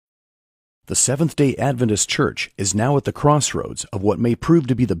The Seventh-day Adventist Church is now at the crossroads of what may prove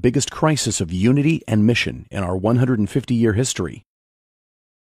to be the biggest crisis of unity and mission in our 150-year history.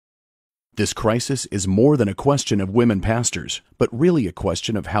 This crisis is more than a question of women pastors, but really a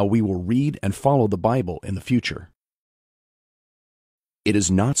question of how we will read and follow the Bible in the future. It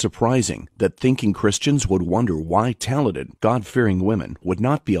is not surprising that thinking Christians would wonder why talented, God-fearing women would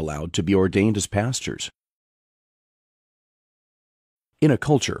not be allowed to be ordained as pastors. In a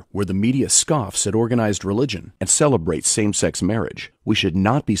culture where the media scoffs at organized religion and celebrates same-sex marriage, we should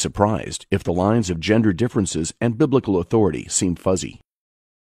not be surprised if the lines of gender differences and biblical authority seem fuzzy.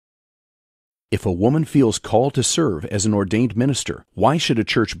 If a woman feels called to serve as an ordained minister, why should a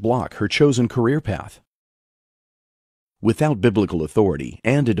church block her chosen career path? Without biblical authority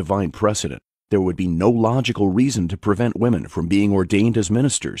and a divine precedent, there would be no logical reason to prevent women from being ordained as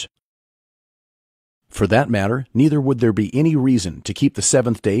ministers. For that matter, neither would there be any reason to keep the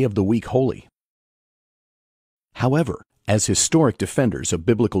seventh day of the week holy. However, as historic defenders of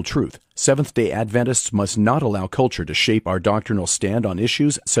biblical truth, Seventh-day Adventists must not allow culture to shape our doctrinal stand on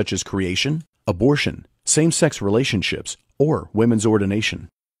issues such as creation, abortion, same-sex relationships, or women's ordination.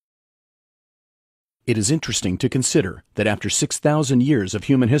 It is interesting to consider that after 6,000 years of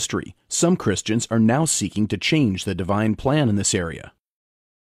human history, some Christians are now seeking to change the divine plan in this area.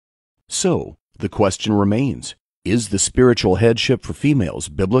 So, the question remains, is the spiritual headship for females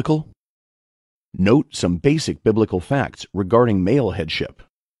biblical? Note some basic biblical facts regarding male headship.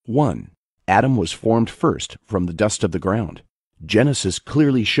 1. Adam was formed first from the dust of the ground. Genesis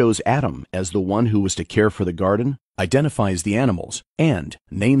clearly shows Adam as the one who was to care for the garden, identifies the animals, and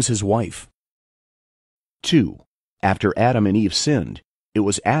names his wife. 2. After Adam and Eve sinned, it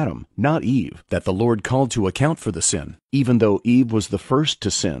was Adam, not Eve, that the Lord called to account for the sin, even though Eve was the first to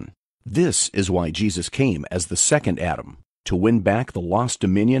sin. This is why Jesus came as the second Adam, to win back the lost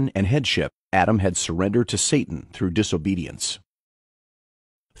dominion and headship Adam had surrendered to Satan through disobedience.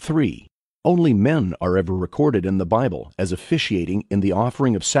 3. Only men are ever recorded in the Bible as officiating in the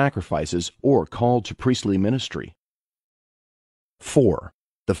offering of sacrifices or called to priestly ministry. 4.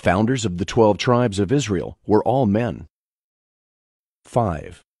 The founders of the 12 tribes of Israel were all men.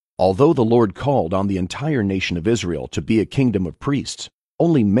 5. Although the Lord called on the entire nation of Israel to be a kingdom of priests,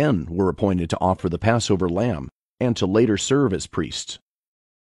 only men were appointed to offer the Passover lamb and to later serve as priests.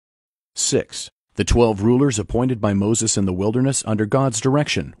 6. The 12 rulers appointed by Moses in the wilderness under God's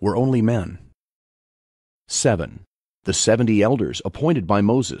direction were only men. 7. The 70 elders appointed by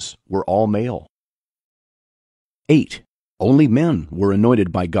Moses were all male. 8. Only men were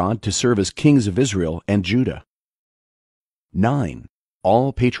anointed by God to serve as kings of Israel and Judah. 9.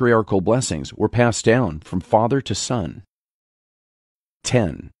 All patriarchal blessings were passed down from father to son.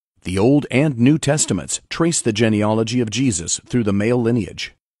 10. The Old and New Testaments trace the genealogy of Jesus through the male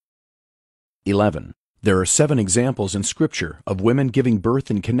lineage. 11. There are 7 examples in Scripture of women giving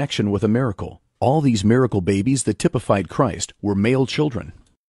birth in connection with a miracle. All these miracle babies that typified Christ were male children.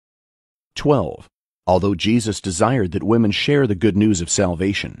 12. Although Jesus desired that women share the good news of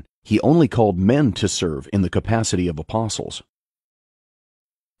salvation, he only called men to serve in the capacity of apostles.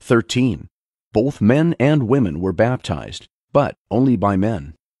 13. Both men and women were baptized, but only by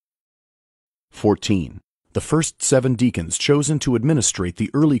men. 14. The first 7 deacons chosen to administrate the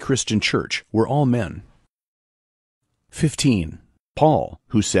early Christian church were all men. 15. Paul,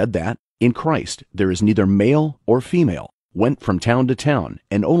 who said that, in Christ there is neither male or female, went from town to town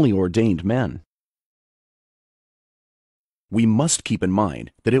and only ordained men. We must keep in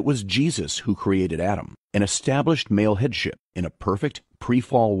mind that it was Jesus who created Adam and established male headship in a perfect,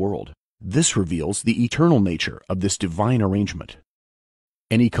 pre-fall world. This reveals the eternal nature of this divine arrangement.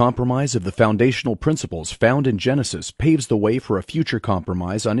 Any compromise of the foundational principles found in Genesis paves the way for a future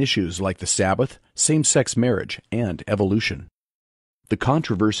compromise on issues like the Sabbath, same-sex marriage, and evolution. The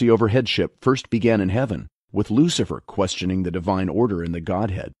controversy over headship first began in heaven, with Lucifer questioning the divine order in the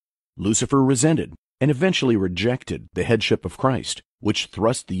Godhead. Lucifer resented and eventually rejected the headship of Christ, which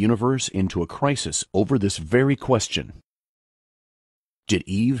thrust the universe into a crisis over this very question. Did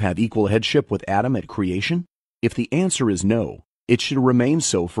Eve have equal headship with Adam at creation? If the answer is no, it should remain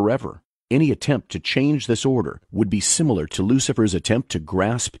so forever. Any attempt to change this order would be similar to Lucifer's attempt to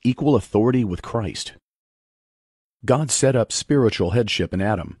grasp equal authority with Christ. God set up spiritual headship in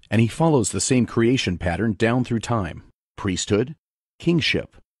Adam, and he follows the same creation pattern down through time. Priesthood,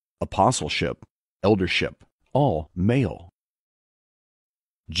 kingship, apostleship, eldership, all male.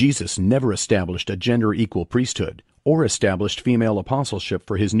 Jesus never established a gender-equal priesthood or established female apostleship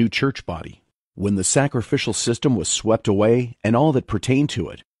for his new church body. When the sacrificial system was swept away and all that pertained to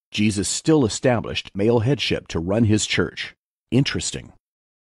it, Jesus still established male headship to run his church. Interesting.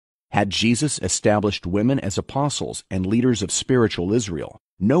 Had Jesus established women as apostles and leaders of spiritual Israel,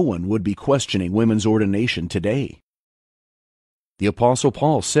 no one would be questioning women's ordination today. The Apostle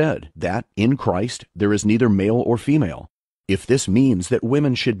Paul said that in Christ there is neither male or female. If this means that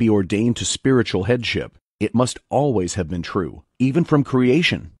women should be ordained to spiritual headship, it must always have been true, even from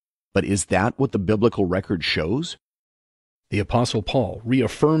creation. But is that what the biblical record shows? The Apostle Paul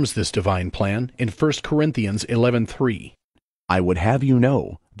reaffirms this divine plan in 1 Corinthians 11:3. I would have you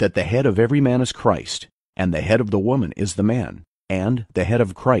know that the head of every man is Christ, and the head of the woman is the man, and the head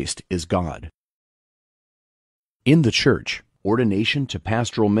of Christ is God. In the church, ordination to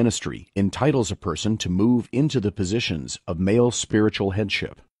pastoral ministry entitles a person to move into the positions of male spiritual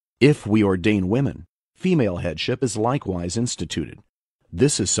headship. If we ordain women, female headship is likewise instituted.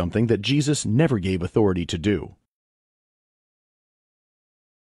 This is something that Jesus never gave authority to do.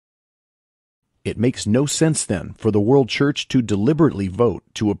 It makes no sense, then, for the world church to deliberately vote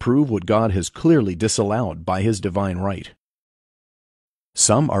to approve what God has clearly disallowed by His divine right.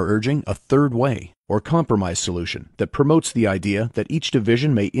 Some are urging a third way, or compromise solution, that promotes the idea that each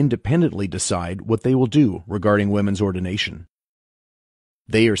division may independently decide what they will do regarding women's ordination.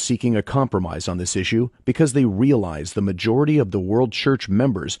 They are seeking a compromise on this issue because they realize the majority of the world church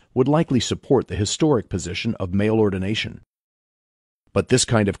members would likely support the historic position of male ordination. But this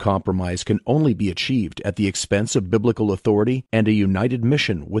kind of compromise can only be achieved at the expense of biblical authority and a united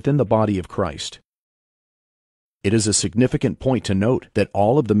mission within the body of Christ. It is a significant point to note that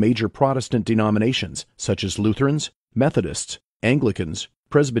all of the major Protestant denominations, such as Lutherans, Methodists, Anglicans,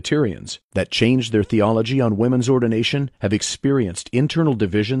 Presbyterians, that changed their theology on women's ordination have experienced internal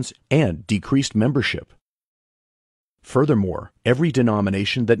divisions and decreased membership. Furthermore, every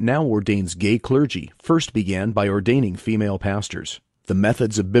denomination that now ordains gay clergy first began by ordaining female pastors. The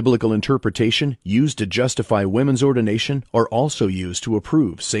methods of biblical interpretation used to justify women's ordination are also used to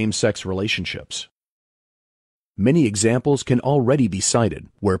approve same-sex relationships. Many examples can already be cited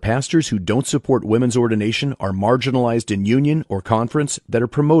where pastors who don't support women's ordination are marginalized in union or conference that are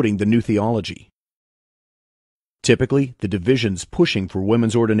promoting the new theology. Typically, the divisions pushing for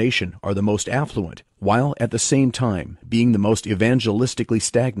women's ordination are the most affluent, while at the same time being the most evangelistically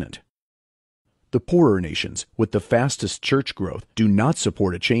stagnant. The poorer nations, with the fastest church growth, do not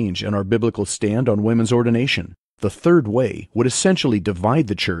support a change in our biblical stand on women's ordination. The third way would essentially divide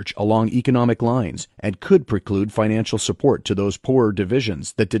the church along economic lines and could preclude financial support to those poorer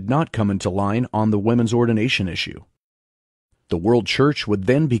divisions that did not come into line on the women's ordination issue. The world church would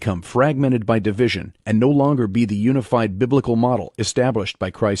then become fragmented by division and no longer be the unified biblical model established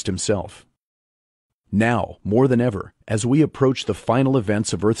by Christ Himself. Now, more than ever, as we approach the final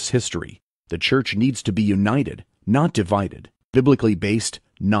events of Earth's history, the church needs to be united, not divided, biblically based,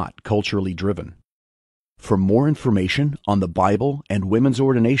 not culturally driven. For more information on the Bible and women's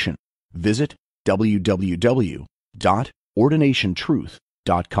ordination, visit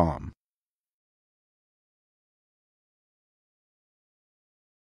www.ordinationtruth.com.